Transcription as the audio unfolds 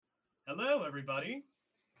Hello, everybody.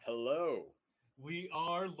 Hello. We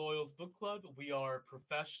are Loyal's Book Club. We are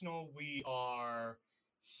professional. We are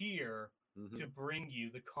here to bring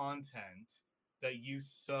you the content that you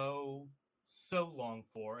so long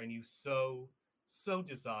for and you so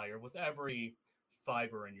desire with every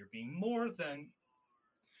fiber in your being. More than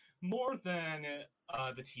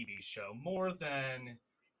the TV show, more than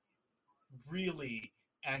really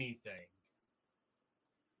anything.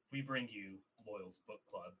 We bring you Loyal's Book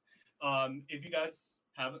Club. If you guys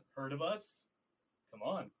haven't heard of us, come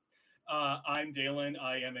on. I'm Dalen.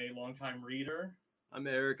 I am a longtime reader. I'm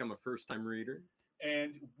Eric. I'm a first-time reader.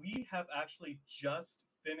 And we have actually just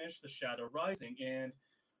finished The Shadow Rising. And,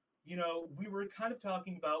 you know, we were kind of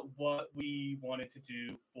talking about what we wanted to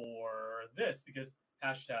do for this because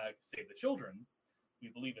hashtag Save the Children. We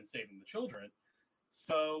believe in saving the children.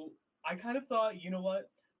 So I kind of thought, you know what?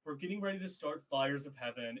 We're getting ready to start Fires of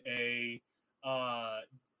Heaven, a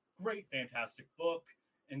great, fantastic book.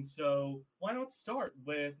 And so why not start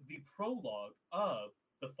with the prologue of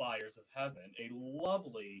The Fires of Heaven, a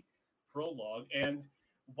lovely prologue. And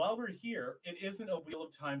while we're here, it isn't a Wheel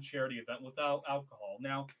of Time charity event without alcohol.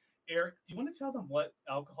 Now, Eric, do you want to tell them what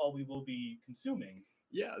alcohol we will be consuming?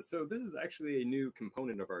 Yeah, so this is actually a new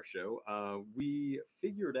component of our show. We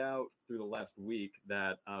figured out through the last week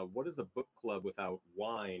that what is a book club without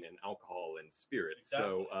wine and alcohol and spirits?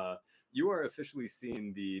 Exactly. So you are officially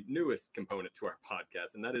seeing the newest component to our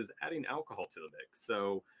podcast, and that is adding alcohol to the mix.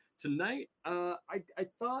 So tonight, I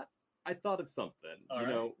thought of something. All you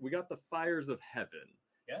right. know, we got The Fires of Heaven.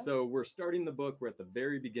 Yeah. So we're starting the book. We're at the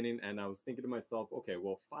very beginning, and I was thinking to myself, okay,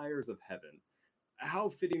 well, Fires of Heaven. How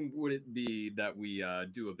fitting would it be that we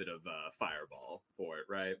do a bit of Fireball for it,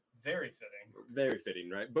 right? Very fitting. Very fitting,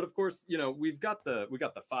 right? But of course, you know, we got the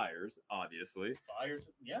fires, obviously. Fires,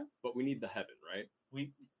 yeah. But we need the heaven, right?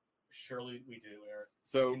 Surely we do, Eric.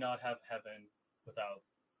 So We cannot have heaven without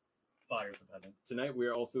Fires of Heaven. tonight we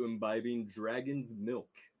are also imbibing Dragon's Milk,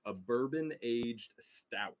 a bourbon-aged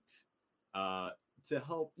stout, to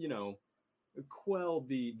help, you know, quell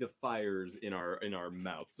the fires in our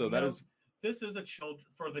mouth. So that is. This is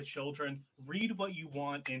for the children. Read what you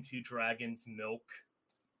want into Dragon's Milk.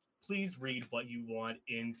 Please read what you want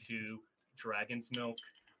into Dragon's Milk.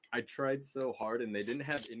 I tried so hard, and they didn't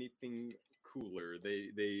have anything cooler.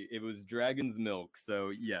 It was Dragon's Milk. So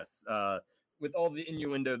yes, with all the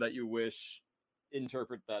innuendo that you wish,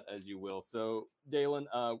 interpret that as you will. So Dalen,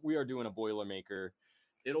 we are doing a Boilermaker.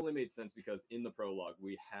 It only made sense because in the prologue,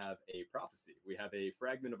 we have a prophecy. We have a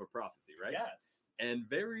fragment of a prophecy, right? Yes. And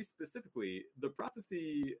very specifically, the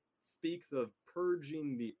prophecy speaks of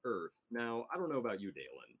purging the earth. Now, I don't know about you,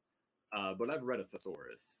 Dalen, but I've read a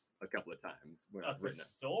thesaurus a couple of times. When A I've written it.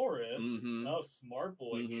 thesaurus? Mhm. Oh, smart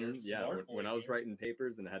boy here. Yeah, Smart boy when I was here. writing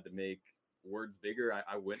papers and I had to make words bigger,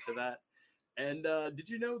 I went to that. And did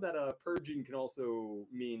you know that purging can also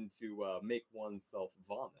mean to make oneself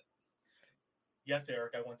vomit? Yes,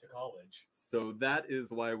 Eric, I went to college. So that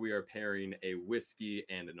is why we are pairing a whiskey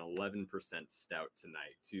and an 11% stout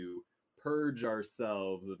tonight to purge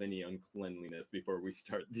ourselves of any uncleanliness before we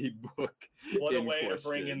start the book. What a in way to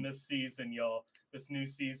bring question. in this season, y'all. This new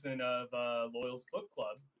season of Loyal's Book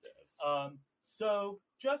Club. Yes. So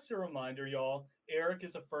just a reminder, y'all, Eric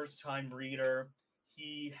is a first-time reader.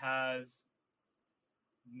 He has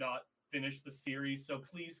not finished the series, so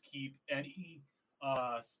please keep any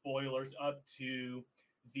spoilers up to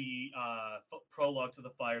the prologue to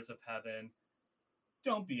The Fires of Heaven.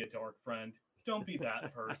 Don't be a dark friend. Don't be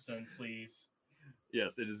that person, please.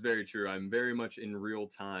 Yes, it is very true. I'm very much in real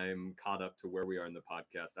time caught up to where we are in the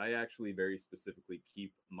podcast. I actually very specifically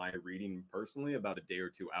keep my reading personally about a day or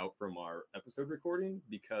two out from our episode recording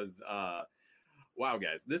because, wow,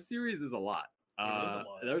 guys, this series is a lot.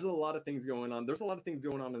 There's a lot of things going on. There's a lot of things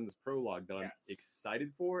going on in this prologue that I'm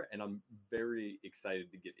excited for, and I'm very excited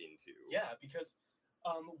to get into. Yeah, because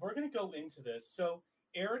we're going to go into this. So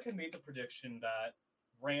Eric had made the prediction that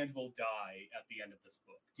Rand will die at the end of this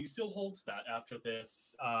book. Do you still hold to that after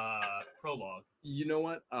this prologue? You know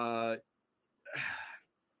what?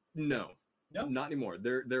 No, not anymore.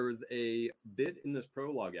 There was a bit in this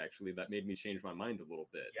prologue actually that made me change my mind a little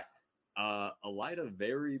bit. Yeah. Elaida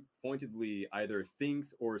very pointedly either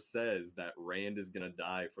thinks or says that Rand is going to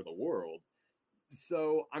die for the world.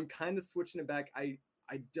 So I'm kind of switching it back. I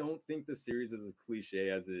don't think the series is as cliche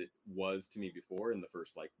as it was to me before in the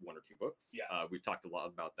first like one or two books. Yeah. We've talked a lot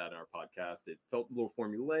about that in our podcast. It felt a little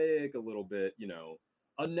formulaic, a little bit, you know,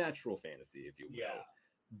 unnatural fantasy, if you will. Yeah.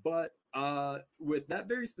 But with that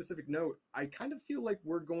very specific note, I kind of feel like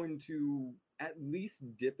we're going to at least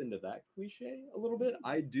dip into that cliche a little bit.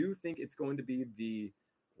 I do think it's going to be the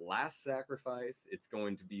last sacrifice. It's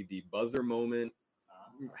going to be the buzzer moment,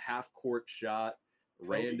 half court shot.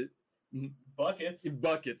 Rand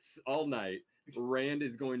buckets all night. Rand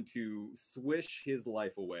is going to swish his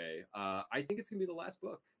life away. I think it's gonna be the last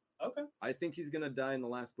book. Okay. I think he's gonna die in the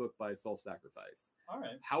last book by self-sacrifice. All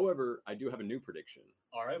right. However, I do have a new prediction.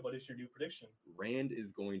 All right. What is your new prediction? Rand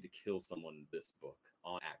is going to kill someone in this book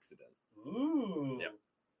on accident. Ooh. Yep.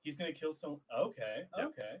 He's gonna kill someone. Okay. Yep.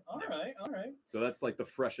 Okay. All Yep. right. All right. So that's like the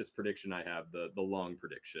freshest prediction I have, the long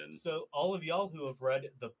prediction. So all of y'all who have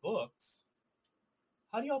read the books,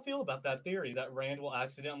 how do y'all feel about that theory that Rand will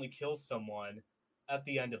accidentally kill someone at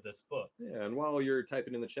the end of this book? Yeah, and while you're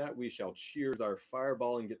typing in the chat, we shall cheers our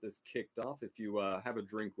fireball and get this kicked off. If you have a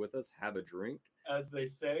drink with us, have a drink. As they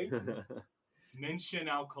say, mention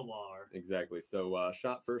alkalar. Exactly. So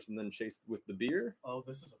shot first and then chase with the beer. Oh,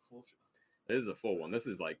 this is a full shot. This is a full one. This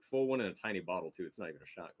is like full one in a tiny bottle too. It's not even a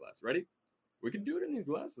shot glass. Ready? We can do it in these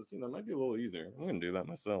glasses too. That might be a little easier. I'm gonna do that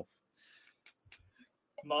myself.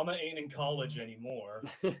 Mama ain't in college anymore.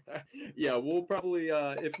 Yeah, we'll probably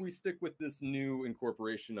if we stick with this new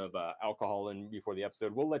incorporation of alcohol in before the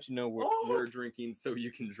episode, we'll let you know what we're drinking so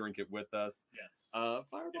you can drink it with us. Yes.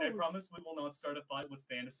 Fireball. And I promise we will not start a fight with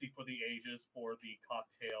Fantasy for the Ages for the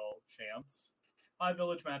cocktail champs. Hi,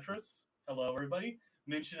 Village Mattress. Hello, everybody.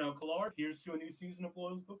 Mention Alkalar. Here's to a new season of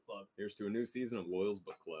Loyal's Book Club. Here's to a new season of Loyal's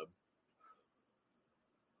Book Club.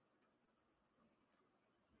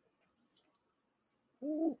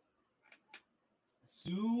 Ooh.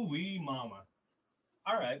 Sweet mama.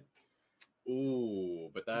 All right. Ooh,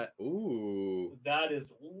 but that ooh. That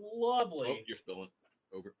is lovely. Oh, you're spilling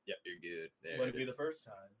over. Yep, you're good. There Wouldn't it be is. the first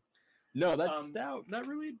time. No, that's stout. That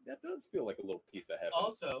does feel like a little piece of heaven.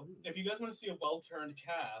 Also, if you guys want to see a well-turned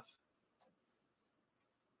calf.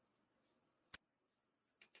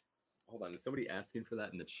 Hold on, is somebody asking for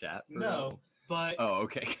that in the chat? No, but oh,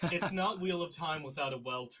 okay. it's not Wheel of Time without a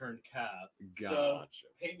well-turned calf. Gotcha. So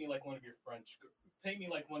paint me like one of your paint me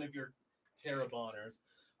like one of your Terabonners.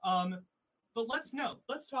 But let's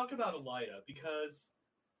talk about Elida, because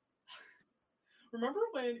remember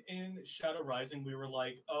when in Shadow Rising we were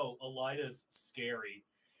like, oh, Elida's scary.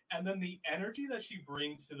 And then the energy that she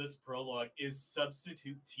brings to this prologue is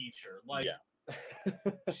substitute teacher. Like,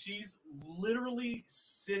 she's literally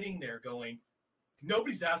sitting there going,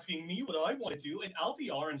 nobody's asking me what I want to do. And Alfie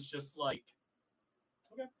Aron's just like,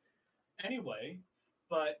 okay. Anyway,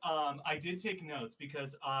 but I did take notes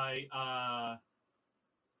because I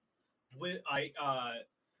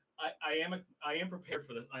am prepared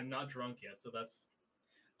for this. I'm not drunk yet, so that's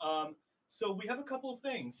so we have a couple of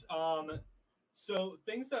things. So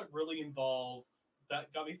things that really involve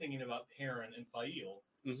that got me thinking about Perrin and Faile.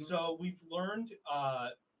 Mm-hmm. So we've learned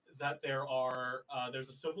that there's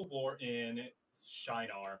a civil war in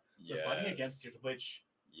Shinar. They're fighting against it, which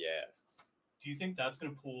do you think that's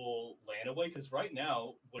going to pull Lan away? Because right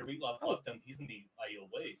now, where we left them, he's in the Aiel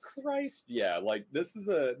Waste. Christ, yeah. Like this is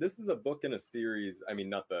a book in a series. I mean,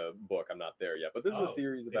 not the book. I'm not there yet, but this is a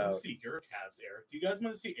series about. Want to see your calves, Eric? Do you guys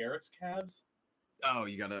want to see Eric's calves? Oh,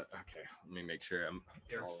 you gotta. Okay, let me make sure I'm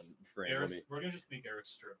Eric's. Frame. We're gonna just make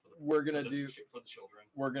Eric's strip for the. We're gonna for do for the children.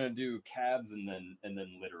 We're gonna do cabs and then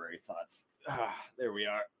literary thoughts. There we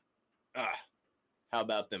are. How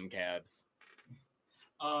about them cabs?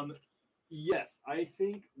 Yes, I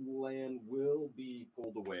think Lan will be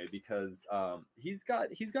pulled away because he's got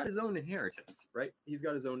his own inheritance, right? He's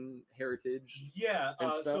got his own heritage. Yeah.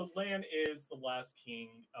 So Lan is the last king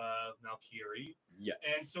of Malkiri. Yes.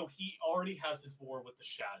 And so he already has his war with the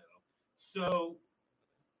Shadow. So,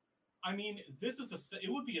 I mean, it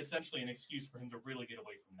would be essentially an excuse for him to really get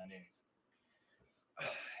away from Nynaeve.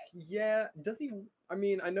 Yeah, does he? I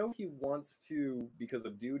mean, I know he wants to because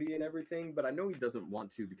of duty and everything, but I know he doesn't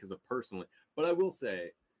want to because of personally. But I will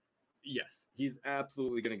say, yes, he's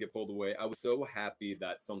absolutely going to get pulled away. I was so happy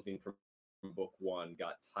that something from book one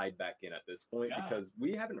got tied back in at this point because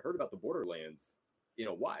we haven't heard about the Borderlands in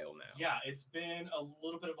a while now. Yeah, it's been a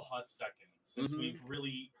little bit of a hot second since we've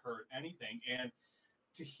really heard anything. And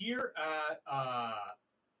to hear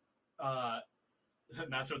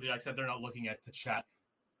Master of the Deck said they're not looking at the chat.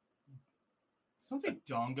 Sounds like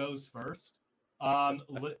Dongos first.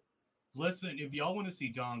 Listen, if y'all want to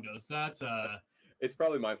see Dongos, that's It's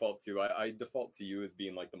probably my fault too. I default to you as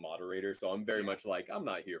being like the moderator, so I'm very much like I'm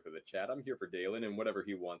not here for the chat. I'm here for Dalen, and whatever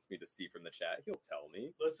he wants me to see from the chat, he'll tell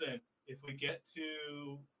me. Listen, if we get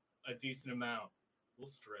to a decent amount, we'll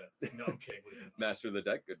strip. No, I'm kidding. Master of the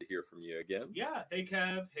Deck, good to hear from you again. Yeah. Hey,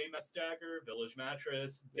 Kev. Hey, Matt Stacker. Village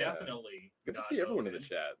Mattress. Definitely. Good to see everyone in the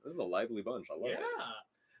chat. This is a lively bunch. I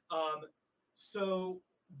love it. So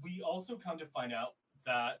we also come to find out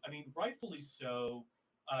that, I mean, rightfully so,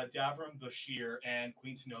 Davram, Bashir, and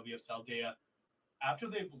Queen Zenobia of Saldea, after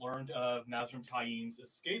they've learned of Nazrim Tayyin's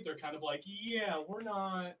escape, they're kind of like, yeah, we're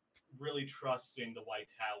not really trusting the White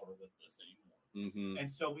Tower with this anymore. Mm-hmm. And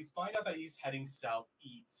so we find out that he's heading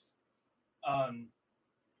southeast.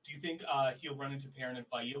 Do you think he'll run into Perrin and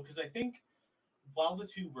Fail? Because I think while the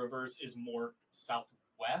Two Rivers is more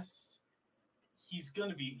southwest, he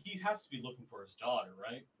has to be looking for his daughter,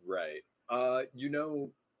 right? Right.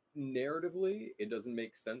 Narratively, it doesn't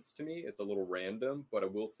make sense to me. It's a little random, but I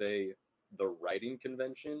will say the writing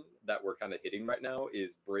convention that we're kind of hitting right now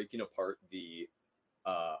is breaking apart the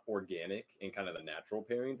organic and kind of the natural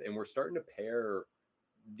pairings, and we're starting to pair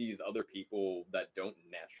these other people that don't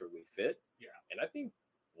naturally fit. Yeah. And I think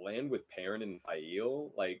Lan with Perrin and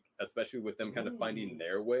Fail, like especially with them kind of finding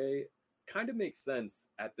their way, kind of makes sense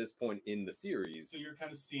at this point in the series. So you're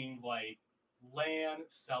kind of seeing like Lan,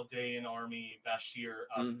 Saldean army, Bashir,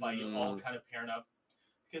 Fail all kind of pairing up,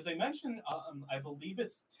 because they mentioned, I believe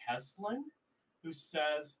it's Teslin, who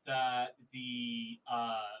says that the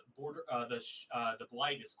the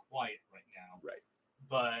Blight is quiet right now. Right.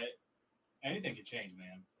 But anything can change,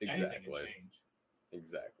 man. Exactly. Anything can change.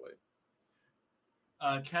 Exactly.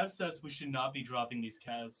 Kev says we should not be dropping these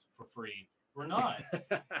calves for free. We're not.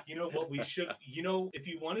 You know what we should, if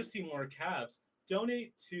you want to see more calves,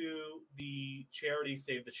 donate to the charity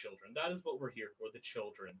Save the Children. That is what we're here for, the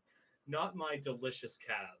children. Not my delicious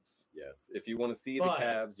calves. Yes. If you want to see the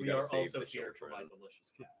calves, you got to save the children. We are also here for my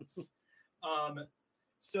delicious calves.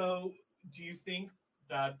 So do you think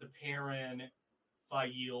that the Perrin,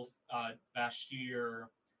 Fail, Bashir,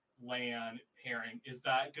 Lan pairing, is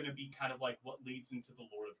that going to be kind of like what leads into the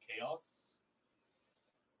Lord of Chaos?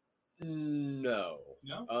 No.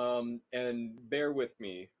 No? And bear with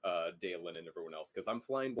me, Dalen and everyone else, because I'm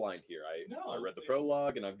flying blind here. I read the it's...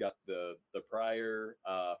 prologue, and I've got the prior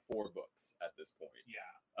 4 books at this point.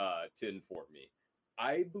 Yeah. To inform me.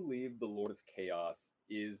 I believe the Lord of Chaos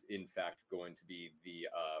is, in fact, going to be the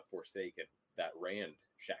Forsaken that Rand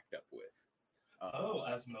shacked up with.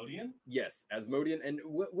 Asmodean? Yes, Asmodean. And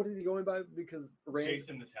what is he going by? Because Rand...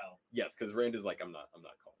 Jason Natel. Yes, because Rand is like, I'm not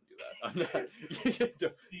calling you that. I'm not.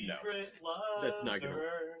 Secret love. That's not gonna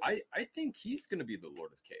work. I think he's gonna be the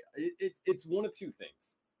Lord of Chaos. It's one of two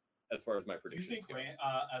things, as far as my prediction. You think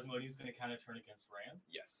Asmodean's gonna kind of turn against Rand?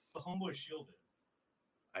 Yes. The homeboy shielded.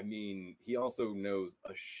 I mean, he also knows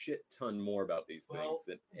a shit ton more about these things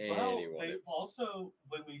than anyone. They also,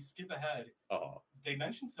 when we skip ahead, they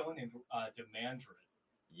mentioned someone named Demandred.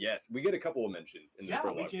 Yes, we get a couple of mentions in the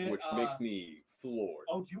prologue, which makes me floored.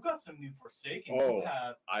 Oh, you got some new Forsaken. Oh,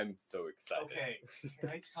 I'm so excited. Okay, can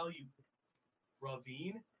I tell you,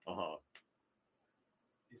 Ravine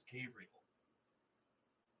is Gabriel.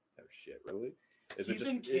 Oh shit, really? He's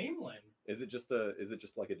in Caemlyn. Is it just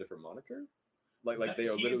like a different moniker? Like they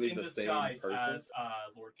are literally the same person as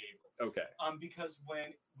Lord Gabriel. Okay. Because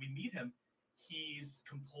when we meet him, he's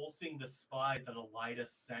compulsing the spy that Elida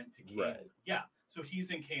sent to Caemlyn. Right. Yeah. So he's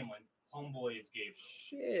in Caemlyn. Homeboy is Gabriel.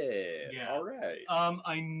 Shit. Yeah. All right.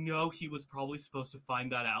 I know he was probably supposed to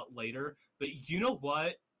find that out later, but you know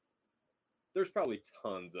what? There's probably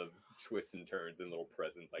tons of twists and turns and little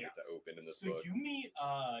presents I get to open in this book. So you meet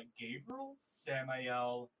Gabriel,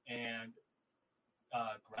 Samael, and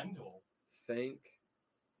Grendel. Thank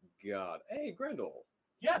God. Hey, Grendel.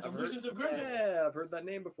 Yeah, Delusions of Grendel. Yeah, I've heard that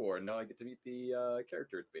name before, and now I get to meet the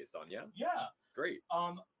character it's based on. Yeah. Yeah. Great.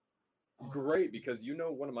 Great, because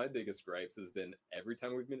one of my biggest gripes has been every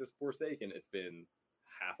time we've been to Forsaken, it's been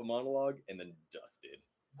half a monologue and then dusted.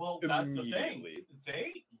 Well, that's the thing.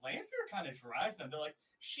 Lanfear kind of drives them. They're like,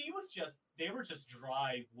 they were just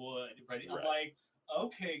dry wood, right? I'm like,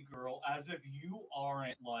 okay, girl, as if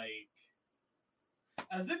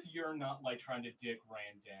you're not like trying to dig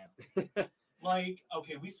Rand down. Like,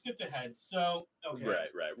 okay, we skipped ahead. So, okay.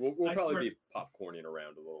 Right. We'll probably be popcorning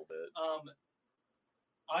around a little bit.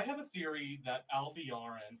 I have a theory that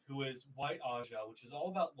Alviarin, who is White Aja, which is all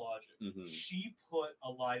about logic, she put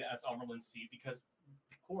Elida as Amerlin's seat because,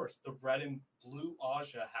 of course, the red and blue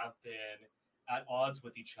Aja have been at odds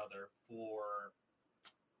with each other for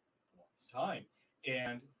a long time.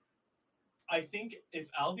 And I think if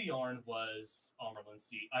Alviarin was Amerlin's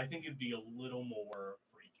seat, I think it'd be a little more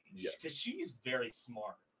freaky. Yes. Because she's very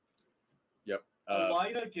smart. Yep.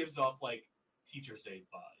 Elida gives off, like, teacher's aide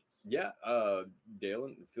vibes. Yeah,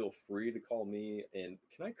 Dalen, feel free to call me, and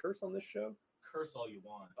can I curse on this show? Curse all you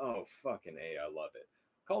want. Oh, fucking A, I love it.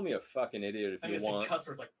 Call me a fucking idiot if you want. Cuss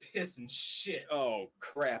words like piss and shit. Oh,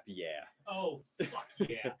 crap, yeah. Oh, fuck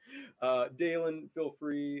yeah. Dalen, feel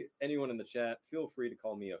free, anyone in the chat, feel free to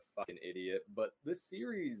call me a fucking idiot, but this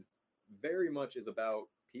series very much is about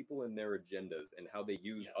people and their agendas and how they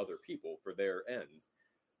use other Yes. people for their ends.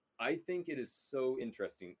 I think it is so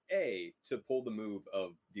interesting, A, to pull the move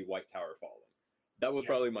of the White Tower falling. That was Yeah.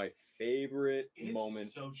 probably my favorite It's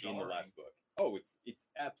moment so in the last jarring. book. Oh, it's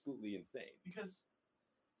absolutely insane. Because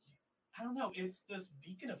I don't know, it's this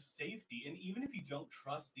beacon of safety, and even if you don't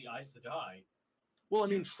trust the Aes Sedai, Well, I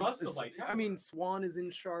you mean, trust the White I mean, Tower. Swan is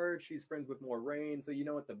in charge. She's friends with Moiraine, so you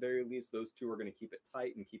know, at the very least, those two are going to keep it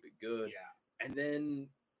tight and keep it good. yeah, And then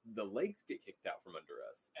the legs get kicked out from under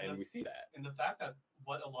us, And and the- we see that. and the fact that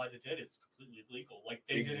what Elijah did is completely legal. Like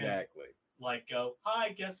they didn't Exactly. like go,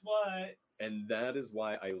 hi, guess what? And that is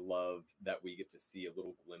why I love that we get to see a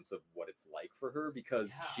little glimpse of what it's like for her,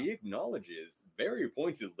 because Yeah. she acknowledges very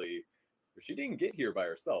pointedly she didn't get here by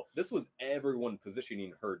herself. This was everyone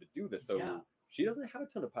positioning her to do this. So Yeah. she doesn't have a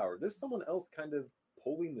ton of power. There's someone else kind of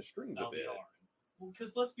pulling the strings a bit. Alviarn. Well,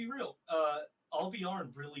 because let's be real,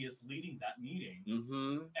 Alviarn really is leading that meeting,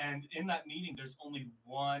 Mm-hmm. and in that meeting, there's only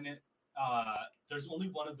one. There's only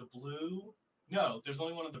one of the blue. No, there's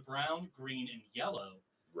only one of the brown, green, and yellow.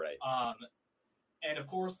 Right. And of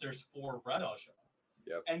course, there's 4 red Aja.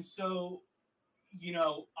 Yep. And so, you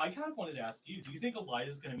know, I kind of wanted to ask you: do you think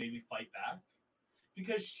Elida's going to maybe fight back?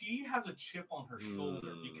 Because she has a chip on her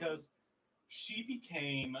shoulder because she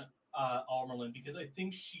became Amerlin because I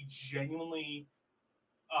think she genuinely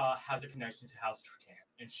has a connection to House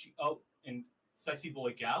Turcan, and Sexy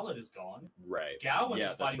Boy Galad is gone. Right. Gawain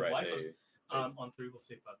Yeah, is that's fighting right. Whitehorse. They- On 3, we'll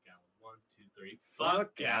say fuck Gawain. 1, 2, 3.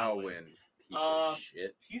 Fuck Gawain. Piece of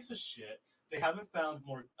shit. Piece of shit. They haven't found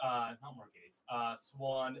not Morghese.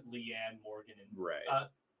 Swan, Leanne, Morgan, and Right.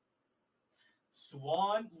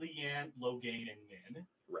 Swan, Leanne, Logain, and Min.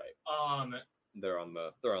 Right. They're on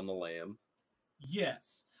the lam.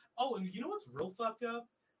 Yes. Oh, and you know what's real fucked up?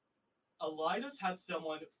 Elida's had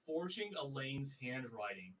someone forging Elaine's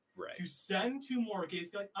handwriting Right. to send to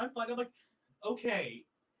Morghese. Be like, I'm fine. I'm like, okay,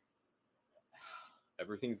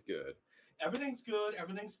 Everything's good. everything's good.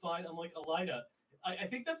 Everything's fine. I'm like, Elida, I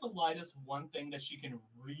think that's Elida's one thing that she can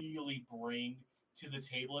really bring to the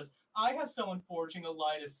table is I have someone forging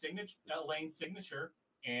Elida's signature, Elaine's signature,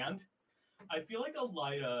 and I feel like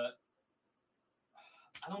Elida,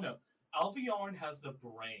 I don't know. Alviarn has the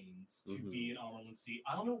brains to be an Amerlin C.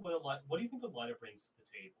 I don't know what do you think Elida brings to the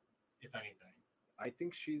table, if anything? I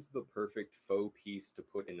think she's the perfect faux piece to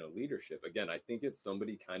put in a leadership. Again, I think it's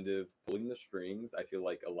somebody kind of pulling the strings. I feel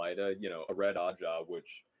like Elida, you know, a Red Aja,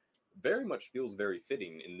 which very much feels very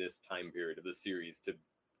fitting in this time period of the series to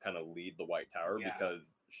kind of lead the White Tower Yeah.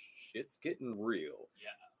 because shit's getting real.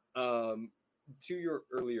 Yeah. To your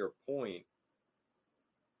earlier point,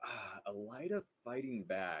 Elida fighting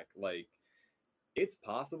back, like, it's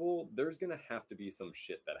possible there's gonna have to be some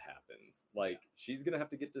shit that happens. Like, she's gonna have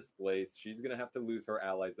to get displaced. She's gonna have to lose her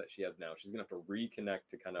allies that she has now. She's gonna have to reconnect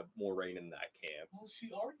to kind of Moiraine in that camp. Well,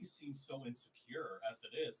 she already seems so insecure as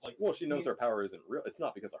it is. Like, Well, she knows her power isn't real. It's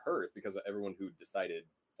not because of her. It's because of everyone who decided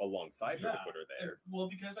alongside her to put her there. Well,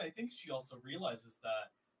 because I think she also realizes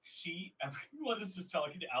that everyone is just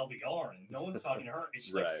talking to Alviarn. No one's talking to her. It's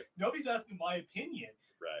just like, Right. nobody's asking my opinion.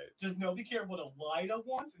 Right. Does nobody care what Elida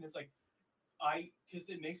wants? And it's like, because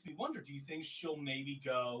it makes me wonder, do you think she'll maybe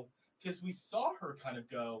go, because we saw her kind of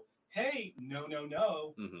go, hey, no,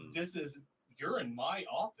 Mhm. you're in my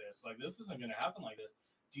office. Like, this isn't going to happen like this.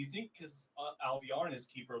 Do you think, because Alviarn is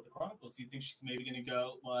Keeper of the Chronicles, do you think she's maybe going to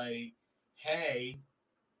go, like, hey,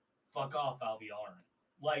 fuck off, Alviarn?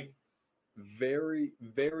 Like, Very,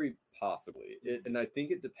 very possibly. And I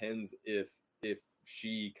think it depends if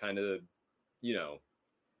she kind of, you know,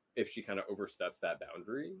 if she kind of oversteps that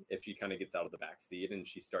boundary, if she kind of gets out of the back seat and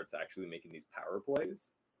she starts actually making these power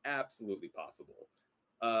plays, absolutely possible.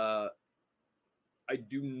 I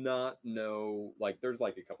do not know, like, there's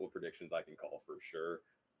like a couple of predictions I can call for sure.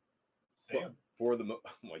 Sam, For the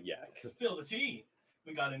well, yeah. spill the tea.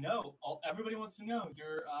 We got to know. Everybody wants to know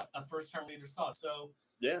your a first-term leader's thoughts. So,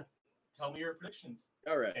 yeah. Tell me your predictions.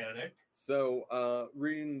 All right. Eric. So,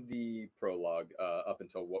 reading the prologue up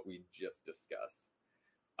until what we just discussed,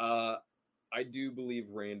 I do believe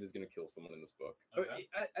Rand is going to kill someone in this book. Okay.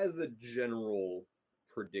 As a general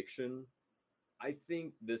prediction, I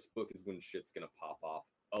think this book is when shit's going to pop off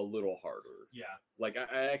a little harder. Yeah. Like,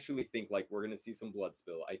 I actually think, like, we're going to see some blood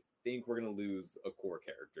spill. I think we're going to lose a core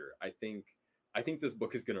character. I think this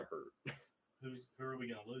book is going to hurt. Who are we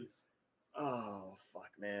going to lose? Oh, fuck,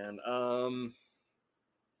 man.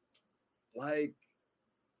 Like,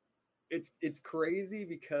 it's crazy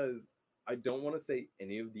because I don't want to say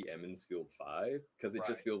any of the Emmons Field 5 because it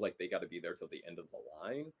just Right. feels like they got to be there till the end of the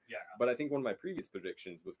line. Yeah. But I think one of my previous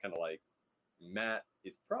predictions was kind of like, Matt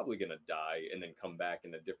is probably going to die and then come back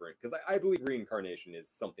in a different, because I believe reincarnation is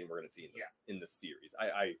something we're going to see in this series.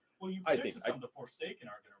 Well, you I predicted think- some of the Forsaken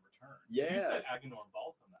are going to return. Yeah. You said Agenor and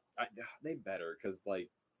Baltham. They better, because like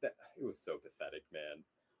that, it was so pathetic, man.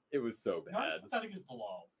 It was so Not as bad. pathetic as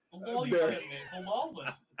Bilal. Bilal, you very- gotta admit, Bilal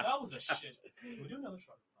was a shit. Can we do another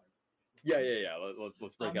shot? Yeah.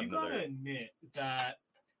 Let's break up You another. gotta admit that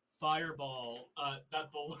Fireball,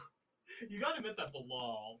 you gotta admit that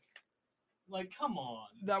Bilal, like, come on.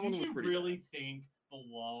 That one Did was you pretty really think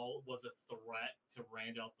Bilal was a threat to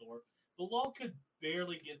Randall Thor? Bilal could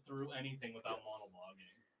barely get through anything without Yes.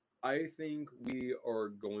 monologuing. I think we are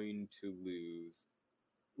going to lose.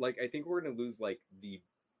 Like, I think we're going to lose like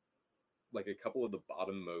a couple of the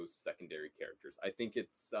bottom-most secondary characters. I think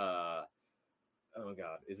it's oh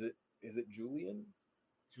god, is it Julian?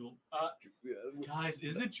 Guys,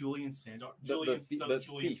 is it Julian Sandor? The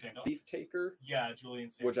Julian Sandor? thief taker, Yeah, Julian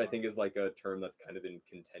Sandor. which I think is like a term that's kind of in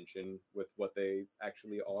contention with what they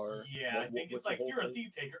actually are. Yeah, I think it's what's the like, whole you're a thing?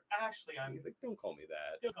 thief taker. Actually, I'm. He's like, don't call me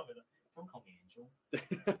that. Don't call me that. Don't call me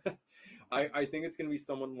Angel. I think it's gonna be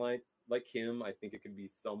someone like him. I think it could be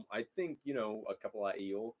I think, a couple of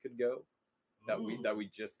Eel could go that Ooh. we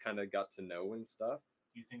just kind of got to know and stuff.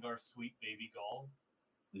 Do you think our sweet baby Gaul?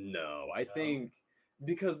 No, I No. think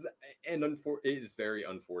because it is very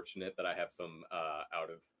unfortunate that I have some out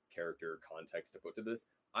of character context to put to this.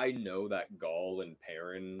 I know that Gaul and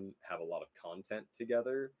Perrin have a lot of content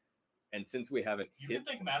together, and since we haven't You hit, can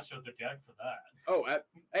thank Master of the Deck for that.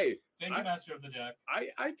 hey, Thank you, Master of the Deck.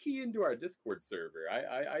 I key into our Discord server.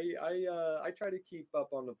 I try to keep up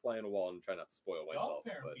on the fly on the wall and try not to spoil Gaul myself.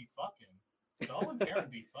 and Perrin But, be fucking. Gaul and Perrin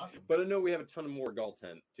be fucking. but I know we have a ton of more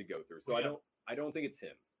Galtent to go through, so We I don't think it's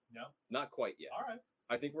him. No? Not quite yet. All right.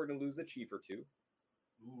 I think we're gonna lose a chief or two.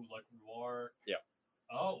 Ooh, like Ruark. Yeah.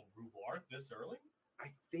 Oh, Ruark this early? I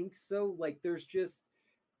think so. Like, there's just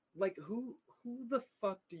like who the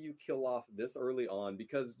fuck do you kill off this early on?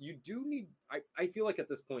 Because you do need. I feel like at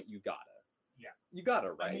this point you gotta. Yeah. You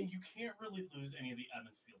gotta, right? I mean, you can't really lose any of the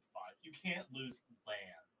Evansfield 5. You can't lose Lan.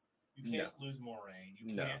 You can't lose Moraine.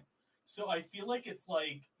 You No. can't. So I feel like it's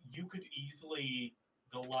like you could easily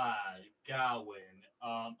Galad, Gawain,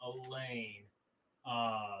 Elaine.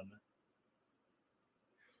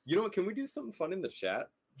 You know what? Can we do something fun in the chat?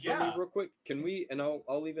 For me Yeah. real quick. Can we? And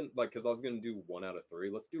I'll even like because I was gonna do 1 out of 3.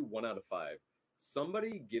 Let's do 1 out of 5.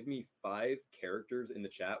 Somebody give me 5 characters in the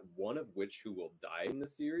chat, one of which who will die in the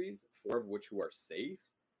series, 4 of which who are safe,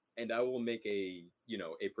 and I will make a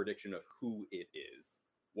prediction of who it is.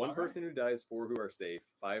 One All right. person who dies, 4 who are safe,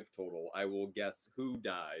 5 total. I will guess who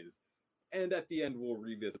dies, and at the end we'll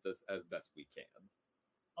revisit this as best we can.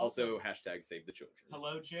 Also, hashtag save the children.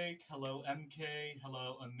 Hello, Jake. Hello, MK.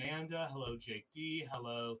 Hello, Amanda. Hello, Jake D.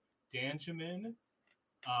 Hello, Danjamin.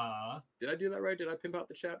 Did I do that right? Did I pimp out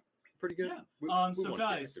the chat pretty good? Yeah. We So want to be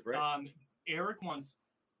guys, active, right? Eric wants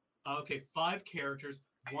 5 characters,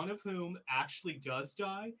 one of whom actually does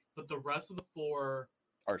die, but the rest of the 4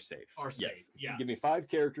 are safe. are safe. Yes. Yeah. Give me 5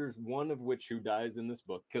 characters, one of which who dies in this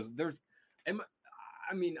book. Because I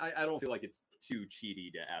don't feel like it's too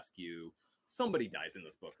cheaty to ask you. Somebody dies in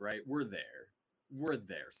this book, right? We're there.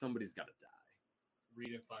 Somebody's got to die.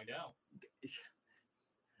 Read and find out.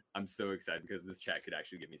 I'm so excited because this chat could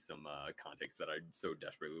actually give me some context that I so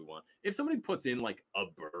desperately want. If somebody puts in like a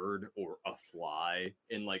bird or a fly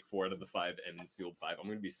in like 4 out of the 5 Emmonsfield 5, I'm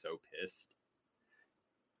going to be so pissed.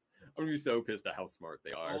 I'm going to be so pissed at how smart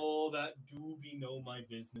they are. Oh, that do be know my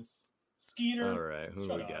business. Skeeter. All right, who do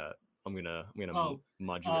shut we up. got? I'm gonna Oh,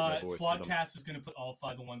 modulate my voice. 'Cause I'm- Twodcast is going to put all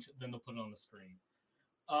 5 in one, then they'll put it on the screen.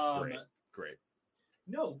 Great.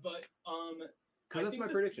 No, but Because that's my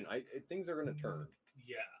prediction. Things are gonna turn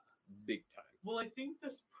Yeah. big time. Well, I think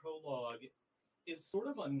this prologue is sort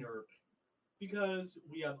of unnerving because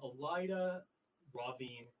we have Elida,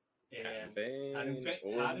 Ravine, and Adam Fane,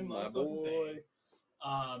 my motherfucking boy.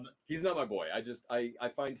 Fane. He's not my boy. I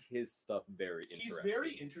find his stuff very He's interesting.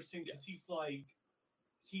 very interesting because Yes.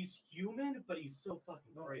 he's human, but he's so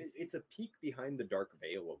fucking No, crazy. it's a peek behind the dark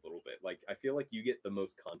veil a little bit. Like I feel like you get the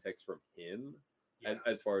most context from him Yeah.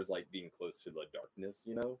 as far as like being close to the darkness,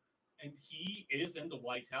 you know? And he is in the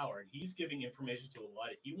White Tower, and he's giving information to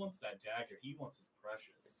Elida. He wants that dagger. He wants his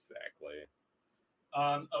precious. Exactly.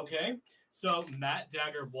 Okay. So Matt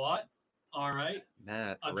Dagger what? All right.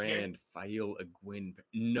 Matt Okay. Rand Fail a Gwyn.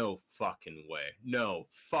 No fucking way. No,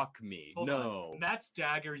 fuck me. Hold no. on. Matt's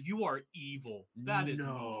dagger, you are evil. That is mean.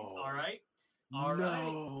 No. All right. All right.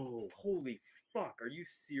 no. Holy fuck. Are you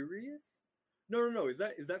serious? No. Is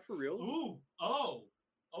that for real? Ooh. Oh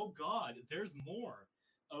God. There's more.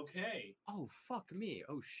 Okay. Oh fuck me.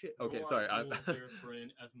 Oh shit. Okay, sorry.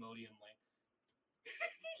 Different Asmodean Lane.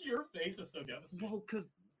 Your face is so devastated. Well,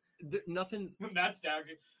 because nothing's. Matt Stagger.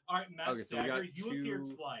 All right, Matt Okay, so we Stagger, got you appeared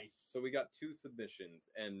two- twice. So we got 2 submissions,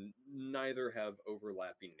 and neither have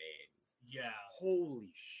overlapping names. yeah. Holy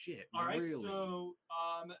shit! All right, really? so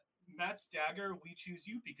Matt Stagger, we choose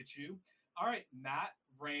you, Pikachu. All right, Matt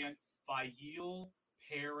ran Fail,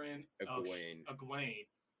 Perrin, Egwene.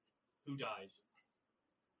 Who dies?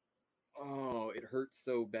 Oh, it hurts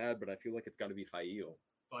so bad, but I feel like it's got to be Fail.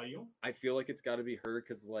 Fail? I feel like it's got to be her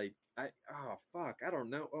because, like, oh fuck, I don't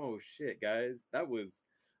know. Oh shit, guys, I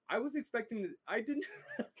was expecting. I didn't.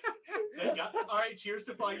 Thank God. All right, cheers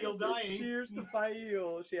to Fail dying. Cheers to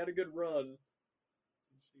Fail. She had a good run.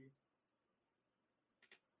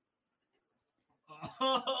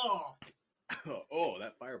 Oh, Oh,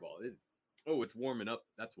 that fireball is. Oh, it's warming up.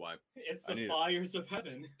 That's why. it's I the need it. fires of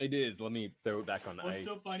heaven. It is. Let me throw it back on the What's ice.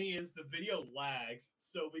 so funny is the video lags,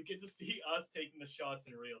 so we get to see us taking the shots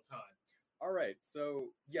in real time. All right, so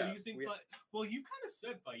yeah. So you think? Well, you kind of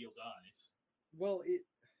said Fail dies. Well,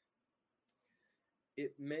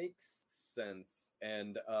 it makes sense,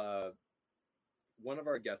 and one of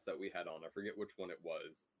our guests that we had on, I forget which one it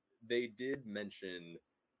was, they did mention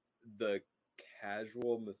the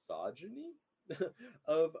casual misogyny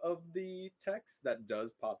of the text that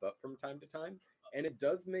does pop up from time to time. And it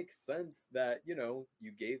does make sense that, you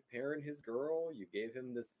gave Perrin his girl, you gave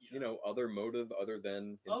him this, other motive other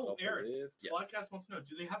than himself Eric, to live. Yes. Podcast wants to know,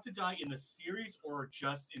 do they have to die in the series or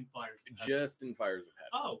just in Fires of Heaven? Just in Fires of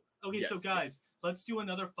Heaven. Oh, okay, so Yes, guys, yes. let's do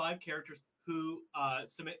another 5 characters who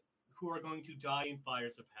who are going to die in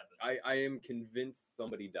Fires of Heaven. I am convinced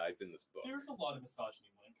somebody dies in this book. There's a lot of misogyny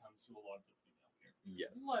when it comes to a lot of the female characters.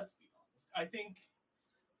 Yes. Let's be honest. I think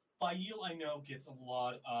Fail, I know, gets a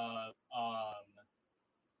lot of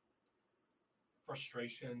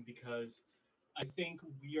frustration because I think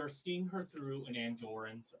we are seeing her through an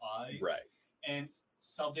Andorran's eyes. Right. And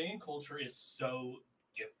Saldaean culture is so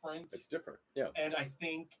different. It's different. Yeah. And I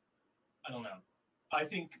don't know. I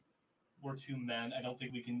think we're 2 men. I don't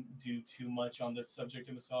think we can do too much on this subject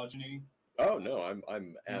of misogyny. Oh no, I'm You know what I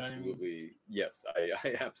mean? absolutely yes,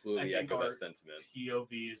 I absolutely I think echo our that sentiment.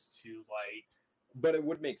 POV is to like, But it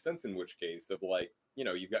would make sense in which case of like,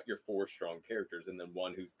 you've got your 4 strong characters and then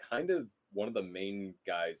one who's kind of one of the main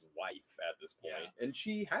guy's wife at this point. Yeah. And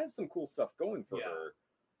she has some cool stuff going for Yeah. her,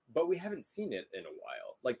 but we haven't seen it in a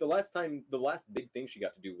while. Like the last big thing she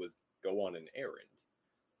got to do was go on an errand.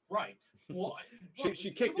 right. Well,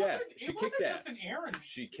 She kicked ass. She kicked just ass. an errand.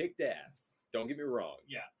 She kicked ass. Don't get me wrong.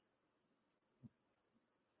 Yeah.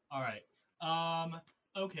 All right.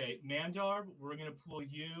 Okay, Mandar, we're gonna pull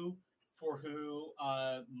you for who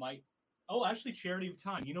might. Oh, actually, Charity of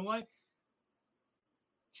Time. You know what?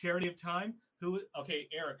 Charity of Time. Okay,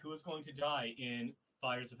 Eric. Who is going to die in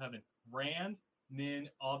Fires of Heaven? Rand, Min,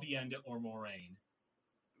 Avienda, or Moraine?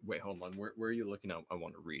 Wait, hold on. Where are you looking at? I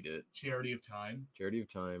want to read it. Charity of Time. Charity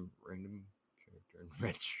of Time, random character in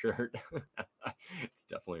red shirt. It's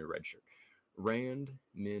definitely a red shirt. Rand,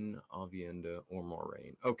 Min, Avienda, or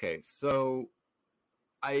Moraine. Okay, so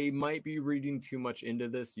I might be reading too much into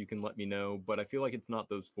this. You can let me know, but I feel like it's not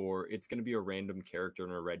those 4. It's going to be a random character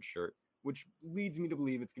in a red shirt, which leads me to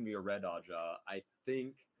believe it's going to be a red Aja. I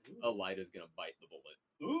think Elida's going to bite the bullet.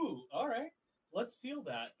 Ooh, all right. Let's seal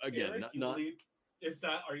that. Again, Eric, not- you not- believe,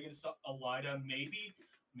 are you going to stop Elida?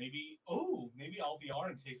 Maybe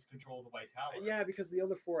Alviarin takes control of the White Tower. Yeah, because the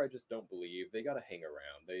other 4 I just don't believe. They got to hang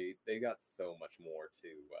around. They got so much more to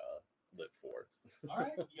live for. All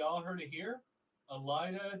right, y'all heard it here.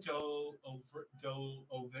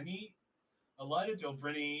 Elida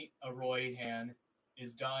Dovrini Aroyhan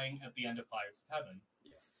is dying at the end of Fires of Heaven.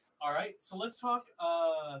 Yes. All right, so let's talk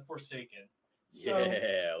Forsaken. So,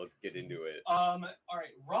 Yeah, let's get into it. all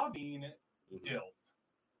right, Ravine Mhm. Dilf.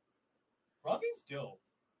 Ravine's Dilf.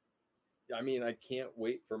 I mean, I can't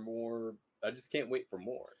wait for more. I just can't wait for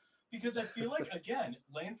more. Because I feel like, again,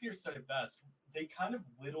 Lanfear said it best. They kind of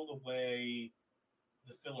whittled away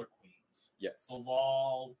the filler queens. Yes.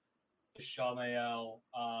 Bilal, Ishamael,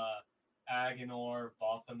 Agenor,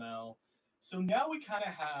 Bothamel. So now we kind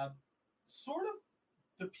of have sort of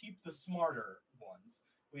the smarter ones.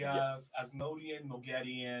 We have Yes. Asmodean,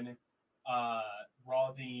 Mogedian,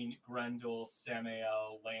 Ravine, Grendel,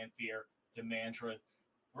 Samael, Lanfear, Demandra.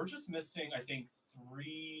 We're just missing, I think,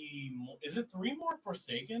 3 more. Is it 3 more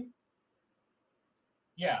Forsaken?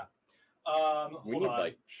 Yeah. We Hold need on.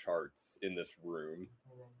 like charts in this room.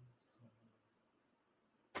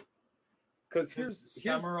 Because here's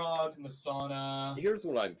Samarag, Masana, here's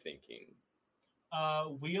what I'm thinking.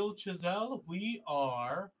 Wheel Chisel. We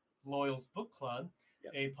are Loyal's Book Club,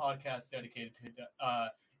 Yep. a podcast dedicated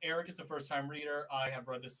to Eric is a first-time reader. I have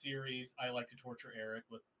read the series. I like to torture Eric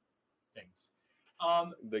with things.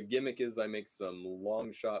 The gimmick is I make some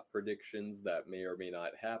long shot predictions that may or may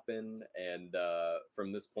not happen, and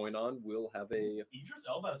from this point on, we'll have a. Idris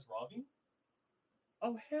Elba as Ravi?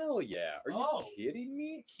 Oh hell yeah! Are you kidding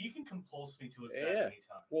me? He can compulse me to his bed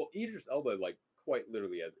anytime. Well, Idris Elba like quite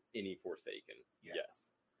literally as any Forsaken. Yeah.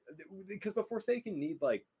 Yes, because the Forsaken need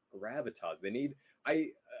like gravitas. They need.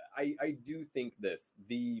 I do think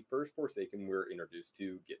the first Forsaken we're introduced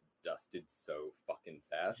to get dusted so fucking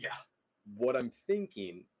fast. Yeah. What I'm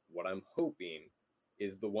thinking, what I'm hoping,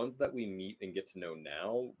 is the ones that we meet and get to know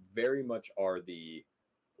now very much are the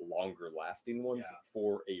longer lasting ones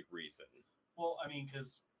for a reason. Well, I mean,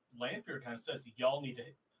 because Lanfear kind of says y'all need to.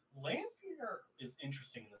 Lanfear is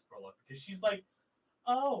interesting in this prologue because she's like,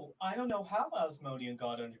 "Oh, I don't know how Asmodean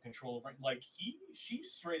got under control of like she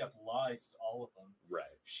straight up lies to all of them."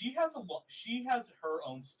 Right. She has her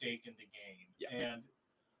own stake in the game, and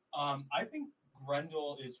I think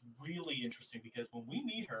Grendel is really interesting because when we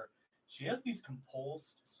meet her, she has these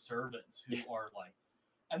compulsed servants who are like,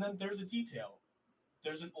 and then there's a detail.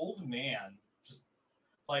 There's an old man, just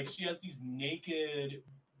like she has these naked,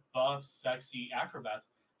 buff, sexy acrobats,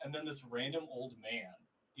 and then this random old man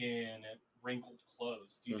in wrinkled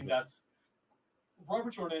clothes. Do you think that's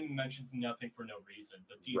Robert Jordan mentions nothing for no reason,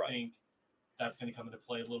 but do you think that's going to come into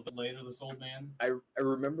play a little bit later? This old man. I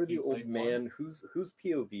remember the old man. Whose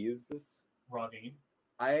POV is this? Ravine.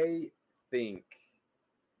 I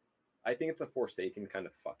think it's a Forsaken kind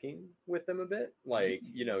of fucking with them a bit. Like,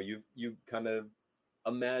 you know, you kind of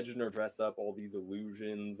imagine or dress up all these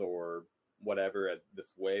illusions or whatever as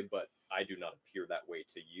this way, but I do not appear that way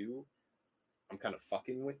to you. I'm kind of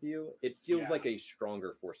fucking with you. It feels like a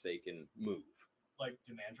stronger Forsaken move. Like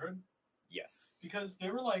Demandred? Yes. Because they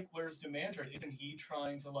were like, where's Demandred? Isn't he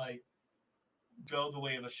trying to like go the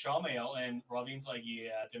way of a Shamael? And Ravine's like,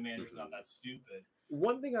 yeah, Demandred's not that stupid.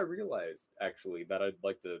 One thing I realized actually that I'd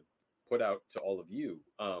like to put out to all of you,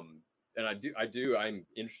 and I'm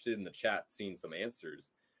interested in the chat seeing some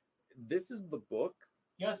answers. This is the book.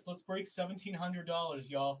 Yes, let's break $1,700,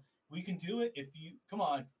 y'all. We can do it if you come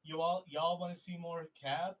on. Y'all want to see more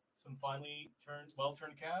Cav? Some finely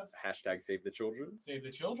well-turned Cavs? Hashtag save the children. Save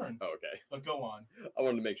the children. Oh, okay. But go on. I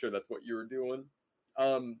wanted to make sure that's what you were doing.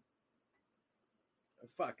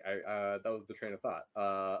 Fuck. That was the train of thought.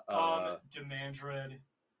 Demandred.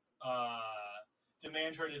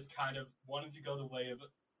 Demandred is kind of wanting to go the way of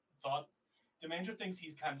thought. Demandred thinks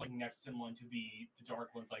he's kind of like next in line to be the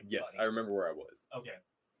Dark One's like. Yes, buddy. I remember where I was. Okay.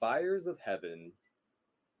 Fires of Heaven.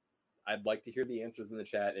 I'd like to hear the answers in the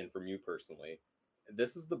chat and from you personally.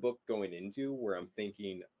 This is the book going into where I'm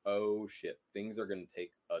thinking, oh shit, things are going to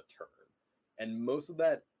take a turn. And most of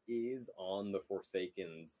that is on the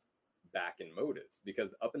Forsaken's back and motives,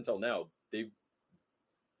 because up until now, they're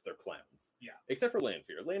clowns. Yeah. Except for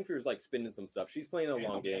Lanfear. Lanfear's like spinning some stuff. She's playing a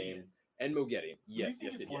long game. And Moghedien. Yes,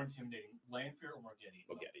 yes. More intimidating, Lanfear or Moghedien?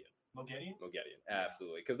 Moghedien. Moghedien,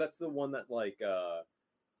 absolutely. Because that's the one that like,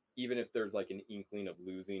 even if there's like an inkling of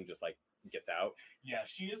losing, just like gets out. Yeah,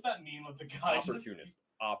 she is that meme of the guy.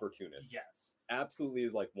 Opportunist. Yes. Absolutely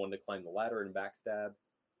is like one to climb the ladder and backstab.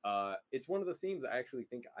 It's one of the themes I actually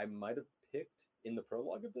think I might have picked in the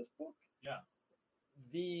prologue of this book. Yeah.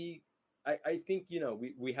 I think, you know,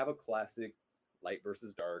 we have a classic light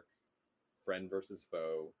versus dark, friend versus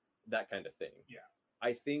foe, that kind of thing. Yeah.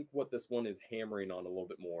 I think what this one is hammering on a little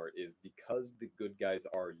bit more is because the good guys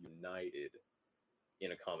are united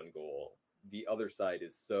in a common goal, the other side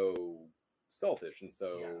is so selfish and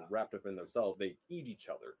so wrapped up in themselves, they eat each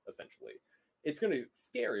other, essentially. It's going to be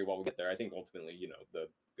scary while we get there. I think ultimately, you know, the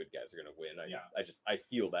good guys are going to win. I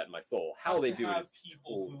feel that in my soul. How they do it is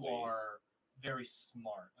people who are very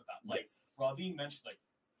smart about, like, Ravine mentioned, like,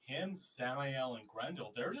 him, Samael, and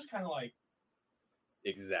Grendel, they're just kind of like,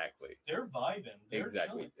 exactly. They're vibing. They're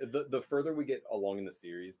exactly. The further we get along in the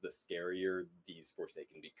series, the scarier these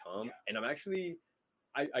Forsaken become. Yeah. And I'm actually,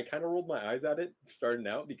 I kind of rolled my eyes at it starting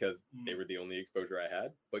out because they were the only exposure I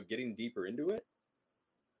had. But getting deeper into it,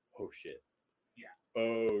 oh shit. Yeah.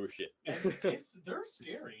 Oh shit. They're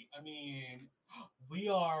scary. I mean, we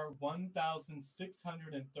are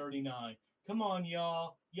 1,639. Come on,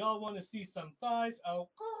 y'all. Y'all want to see some thighs? Oh,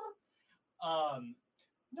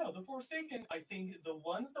 no, the Forsaken, I think the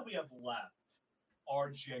ones that we have left are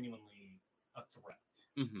genuinely a threat.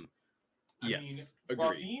 Mm-hmm. I mean,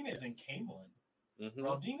 Ravine is in Caemlyn. Mm-hmm.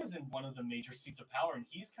 Ravine is in one of the major seats of power, and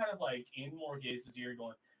he's kind of like in Morghase's ear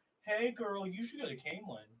going, hey, girl, you should go to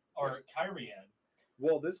Caemlyn, or Cairhien.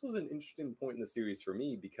 Well, this was an interesting point in the series for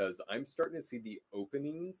me because I'm starting to see the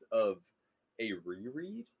openings of a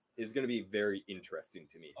reread is going to be very interesting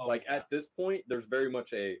to me. Oh, like yeah. at this point, there's very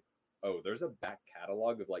much there's a back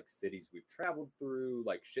catalog of like cities we've traveled through,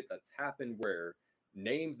 like shit that's happened where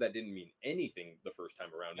names that didn't mean anything the first time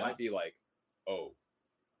around Yeah. might be like, oh,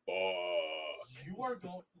 fuck. You are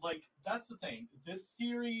going, like, that's the thing. This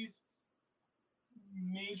series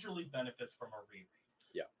majorly benefits from a reread.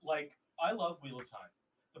 Yeah. Like, I love Wheel of Time.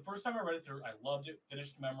 The first time I read it through, I loved it.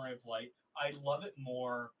 Finished Memory of Light. I love it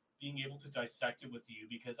more being able to dissect it with you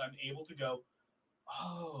because I'm able to go,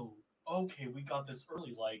 oh, okay, we got this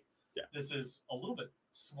early. Like, Yeah. this is a little bit.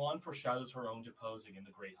 Swan foreshadows her own deposing in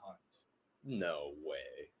The Great Hunt. No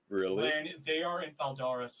way. Really? When they are in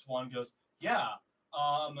Faldara, Swan goes, yeah,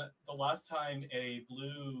 the last time a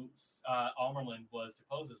blue Amerlin was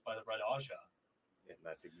deposed by the Red Aja. And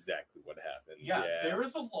that's exactly what happens. Yeah, there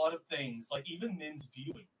is a lot of things, like even Min's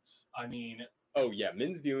viewings. I mean... Oh, yeah,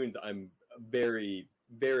 Min's viewings, I'm very,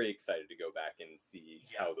 very excited to go back and see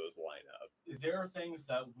how those line up. There are things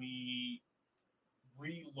that we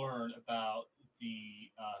relearn about the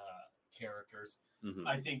characters. Mm-hmm.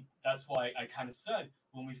 I think that's why I kind of said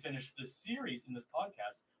when we finish this series in this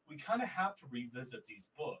podcast, we kind of have to revisit these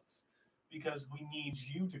books because we need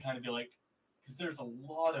you to kind of be like, because there's a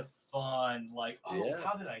lot of fun, like, oh, Yeah.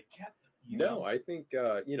 how did I get them? You No, know? I think,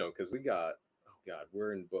 because we got, oh God,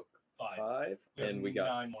 we're in book 5 and we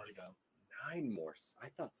got 9 more to go. 9 more. I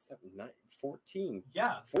thought 14.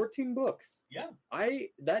 Yeah. 14 books. Yeah.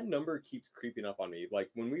 That number keeps creeping up on me. Like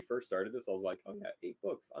when we first started this, I was like, oh yeah, 8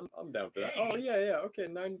 books. I'm down for that. Hey. Oh yeah. Okay,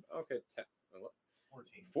 9. Okay, 10.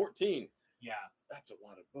 14. 14. Yeah. That's a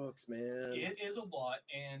lot of books, man. It is a lot,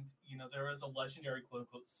 and there is a legendary quote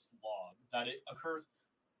unquote slog that it occurs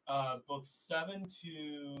books 7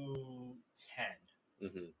 to 10.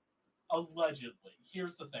 Mm-hmm. Allegedly.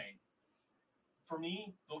 Here's the thing. For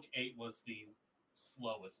me, book 8 was the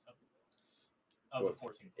slowest of the books. Of Book the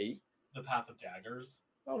 14 books. 8? The Path of Daggers.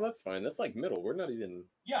 Oh, that's fine. That's like middle. We're not even.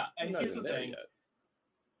 Yeah, and here's the there thing. yet.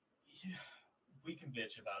 Yeah, we can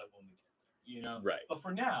bitch about it when we get there, Right. But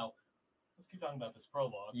for now, let's keep talking about this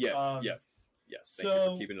prologue. Yes. Thank you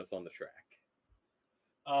so- for keeping us on the track.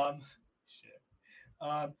 Shit.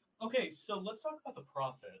 Okay, so let's talk about the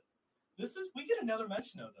Prophet. We get another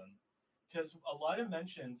mention of him because Elijah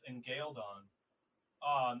mentions in Galdon,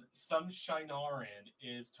 some Shinaran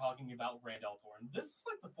is talking about Rand al'Thor. This is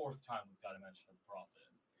like the 4th time we've got a mention of the Prophet.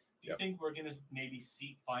 Do you think we're gonna maybe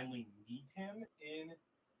finally meet him in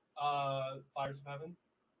Fires of Heaven?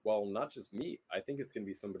 Well, not just me. I think it's going to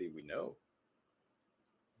be somebody we know.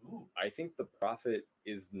 Ooh. I think the Prophet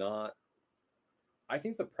is not. I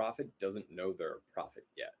think the Prophet doesn't know they're a prophet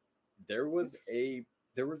yet. There was a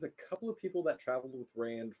couple of people that traveled with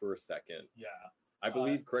Rand for a second. Yeah. I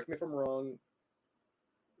believe. Correct me if I'm wrong.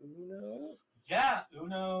 Uno. Yeah,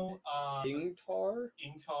 Uno. Ingtar.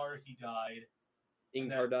 Ingtar, he died.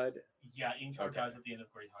 Ingtar died. Yeah, Ingtar Okay. dies at the end of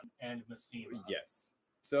Great Hunt, and Massima. Yes.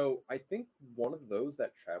 So I think one of those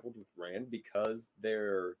that traveled with Rand because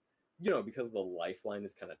they're, because the lifeline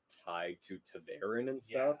is kind of tied to Ta'veren and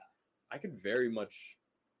stuff. I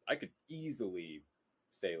could easily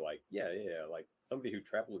say like, yeah, like somebody who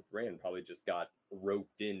traveled with Rand probably just got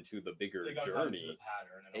roped into the bigger They got caught into journey. the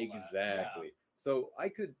pattern and all that. Exactly.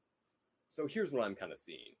 So here's what I'm kind of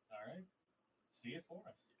seeing. All right. See it for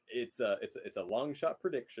us. It's a long shot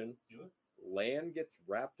prediction. Do it. Lan gets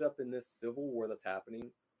wrapped up in this civil war that's happening.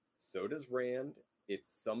 So does Rand.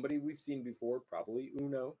 It's somebody we've seen before, probably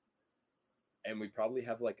Uno. And we probably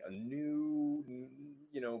have like a new,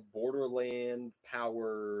 borderland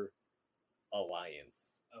power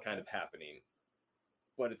alliance kind of happening.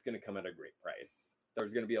 But it's going to come at a great price.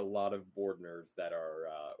 There's going to be a lot of Bordners that are,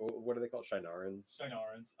 what are they called? Shinarans?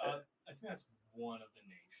 Shinarans. I think that's one of the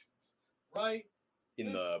nations, right?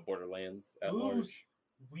 In the Borderlands at Ooh, large.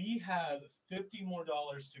 We have $50 more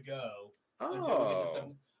to go until we get to Oh,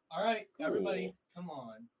 7. All right, cool. everybody, come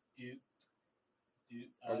on, dude.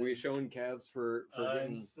 Are we showing calves for I'm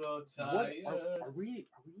getting... so What? tired. Are we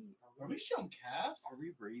showing calves? Are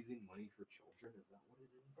we raising money for children? Is that what it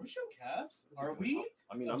is? Are we showing calves? Are we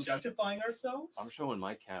I mean, objectifying ourselves? I'm showing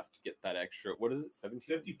my calf to get that extra. What is it?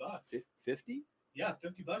 17? $50. 50? Yeah,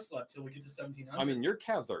 $50 left till we get to 1,700. I mean, your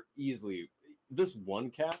calves are easily. This one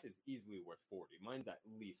calf is easily worth 40. Mine's at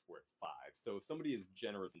least worth 5. So if somebody is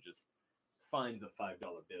generous and just finds a $5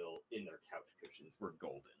 bill in their couch cushions, we're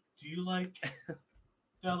golden. Do you like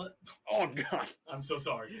fella? Oh God! I'm so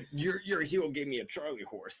sorry. Your heel gave me a Charlie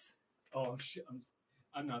horse. Oh shit!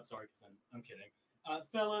 I'm not sorry because I'm kidding.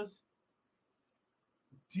 Fellas,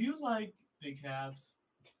 do you like big calves?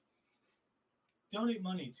 Donate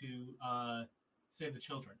money to save the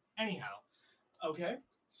children. Anyhow, okay.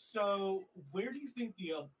 So where do you think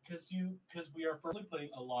the because we are firmly putting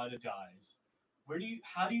Elida dies.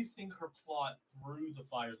 How do you think her plot through the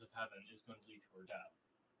fires of heaven is going to lead to her death?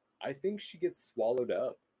 I think she gets swallowed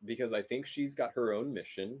up because I think she's got her own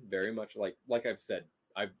mission, very much like I've said.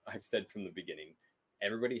 I've said from the beginning,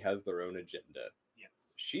 everybody has their own agenda.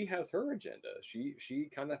 Yes. She has her agenda. She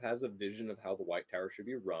kind of has a vision of how the White Tower should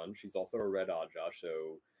be run. She's also a Red Ajah,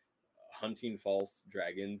 so hunting false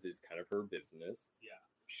dragons is kind of her business. Yeah.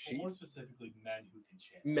 She more specifically, men who can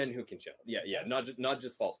channel. Men who can channel. Yeah. Not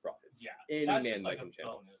just false prophets. Yeah. Any that's man just like that can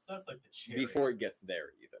channel. Bonus. That's like the cherry. Before it gets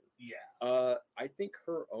there, even. Yeah. I think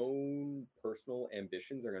her own personal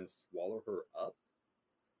ambitions are going to swallow her up.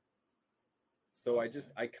 So Okay.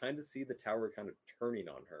 I kind of see the tower kind of turning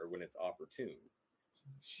on her when it's opportune.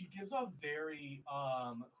 She gives off very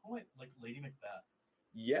like Lady Macbeth.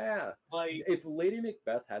 Yeah. Like if Lady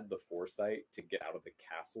Macbeth had the foresight to get out of the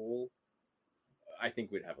castle, I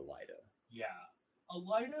think we'd have Elida. Yeah.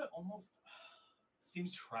 Elida almost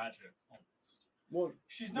seems tragic almost. Well,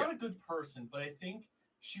 she's not a good person, but I think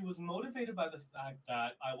she was motivated by the fact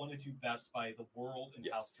that I want to do best by the world and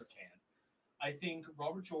House Turcan. I think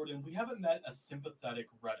Robert Jordan, we haven't met a sympathetic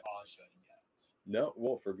Red Ajah yet. No,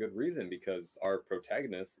 well, for good reason, because our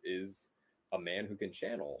protagonist is a man who can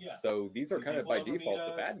channel. Yeah. So these are kind of by default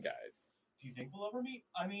the bad guys. Do you think we'll ever meet?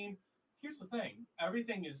 I mean, here's the thing.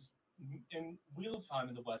 Everything is in Wheel of Time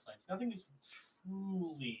in the West Lands. Nothing is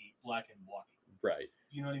truly black and white. Right.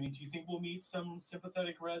 You know what I mean? Do you think we'll meet some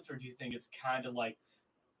sympathetic Reds, or do you think it's kind of like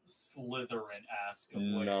Slytherin-esque?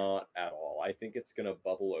 Not at all. I think it's going to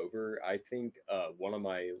bubble over. I think one of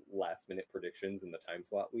my last-minute predictions in the time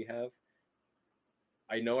slot we have,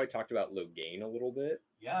 I know I talked about Logain a little bit.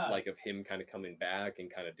 Yeah. Like of him kind of coming back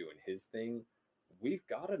and kind of doing his thing. We've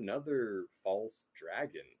got another false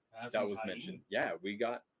dragon that was mentioned. Yeah, we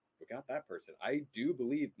got that person. I do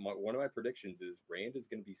believe one of my predictions is Rand is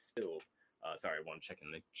going to be stilled. Sorry, I want to check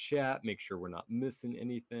in the chat, make sure we're not missing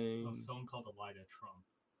anything. Oh, someone called Elida Trump.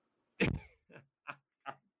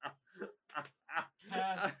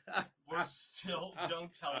 We're still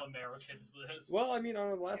don't tell Americans this. Well, I mean, on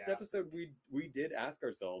our last episode, we did ask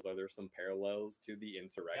ourselves, are there some parallels to the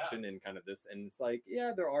insurrection and kind of this? And it's like,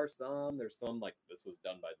 yeah, there are some. There's some like this was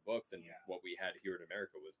done by the books, and what we had here in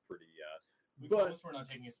America was pretty. We promise we're not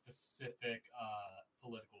taking a specific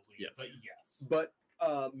political lead, but yes. But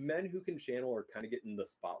men who can channel are kind of getting the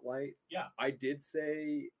spotlight. Yeah. I did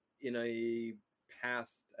say in a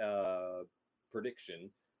past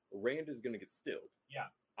prediction, Rand is going to get stilled. Yeah.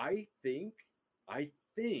 I think,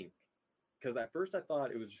 because at first I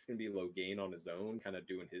thought it was just going to be Logain on his own, kind of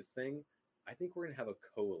doing his thing. I think we're going to have a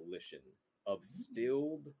coalition of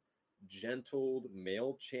stilled, gentled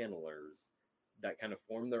male channelers that kind of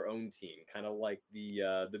form their own team, kind of like the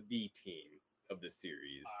B team of the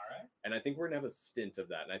series. All right. And I think we're gonna have a stint of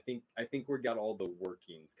that. And I think we got all the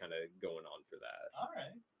workings kind of going on for that. All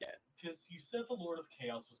right. Yeah. Because you said the Lord of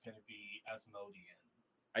Chaos was going to be Asmodean.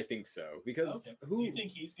 I think so. Because do you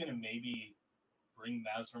think he's going to maybe bring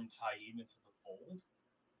Mazrim Taim into the fold?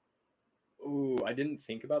 Ooh, I didn't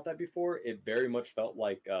think about that before. It very much felt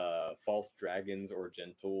like false dragons or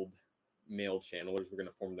gentled male channelers were going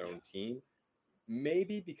to form their own team.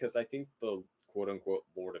 Maybe because I think the quote-unquote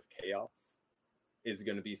Lord of Chaos is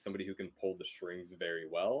going to be somebody who can pull the strings very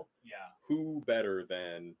well. Yeah. Who better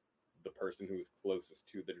than the person who is closest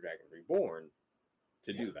to the Dragon Reborn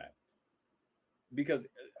to do that? Because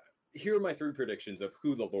here are my 3 predictions of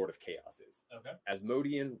who the Lord of Chaos is. Okay.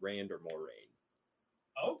 Asmodean, Rand, or Moiraine.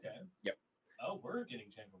 Okay. Yep. Oh, we're getting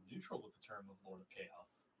gender neutral with the term of Lord of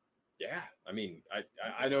Chaos. Yeah, I mean,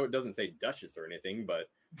 I know it doesn't say Duchess or anything, but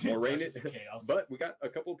Moiraine is chaos. But we got a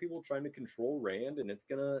couple of people trying to control Rand, and it's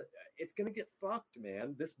gonna get fucked,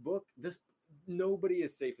 man. This nobody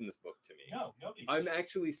is safe in this book to me. No, nobody's I'm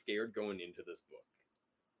actually scared going into this book.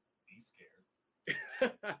 Be scared.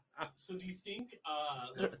 So do you think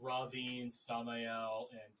like Ravine, Samael,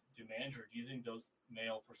 and Demandre, do you think those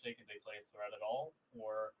male Forsaken, they play a threat at all?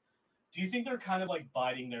 Or do you think they're kind of like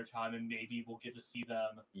biding their time and maybe we'll get to see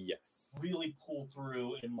them really pull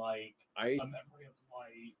through in like a Memory of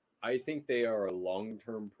Light? I think they are a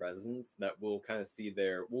long-term presence that we'll kind of see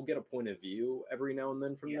we'll get a point of view every now and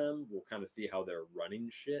then from them. We'll kind of see how they're running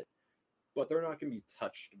shit, but they're not going to be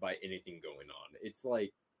touched by anything going on. It's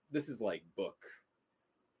like, this is like book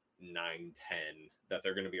 9, 10 that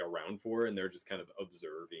they're going to be around for, and they're just kind of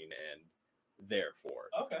observing and there for.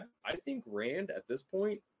 Okay. I think Rand at this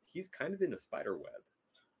point, he's kind of in a spider web.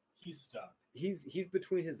 He's stuck. He's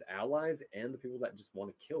between his allies and the people that just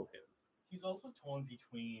want to kill him. He's also torn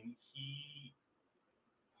between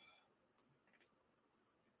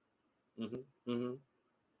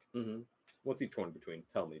What's he torn between?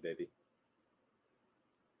 Tell me, baby.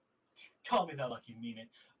 Call me that like you mean it.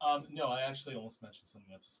 No, I actually almost mentioned something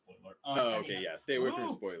that's a spoiler. Okay, yeah. Stay away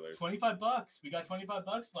from spoilers. $25. We got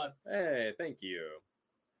 $25 left. Hey, thank you.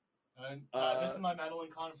 And this is my Madeline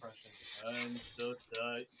Kahn impression. I'm so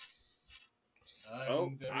tight.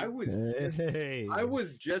 I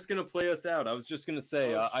was just gonna play us out. I was just gonna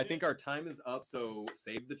say, I think our time is up. So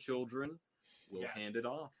save the children. We'll hand it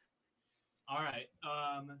off. All right.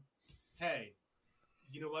 Hey,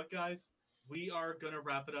 you know what, guys? We are gonna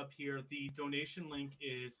wrap it up here. The donation link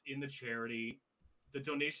is in the charity. The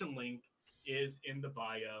donation link is in the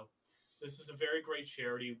bio. This is a very great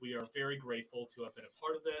charity. We are very grateful to have been a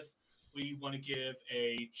part of this. We want to give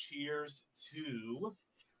a cheers to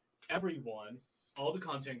everyone, all the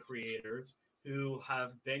content creators who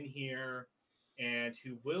have been here and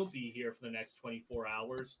who will be here for the next 24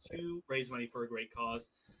 hours to raise money for a great cause.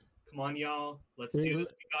 Come on, y'all. Let's do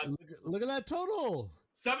this. Look at that total.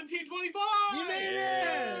 1725. You made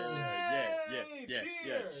it.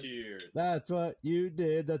 Yeah. Cheers. That's what you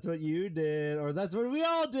did. Or that's what we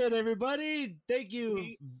all did, everybody. Thank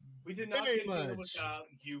you. We did not get here without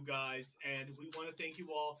you guys, and we want to thank you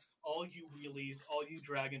all you wheelies, all you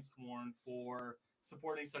Dragonsworn, for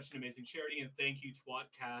supporting such an amazing charity, and thank you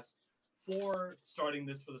Twatcast for starting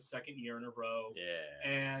this for the second year in a row. Yeah.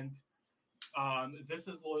 And this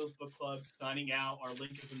is Loyal's Book Club signing out. Our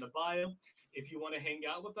link is in the bio. If you want to hang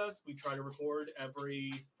out with us, we try to record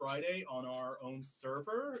every Friday on our own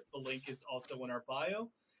server. The link is also in our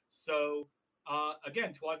bio. So,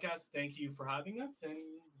 again, Twatcast, thank you for having us, and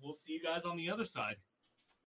we'll see you guys on the other side.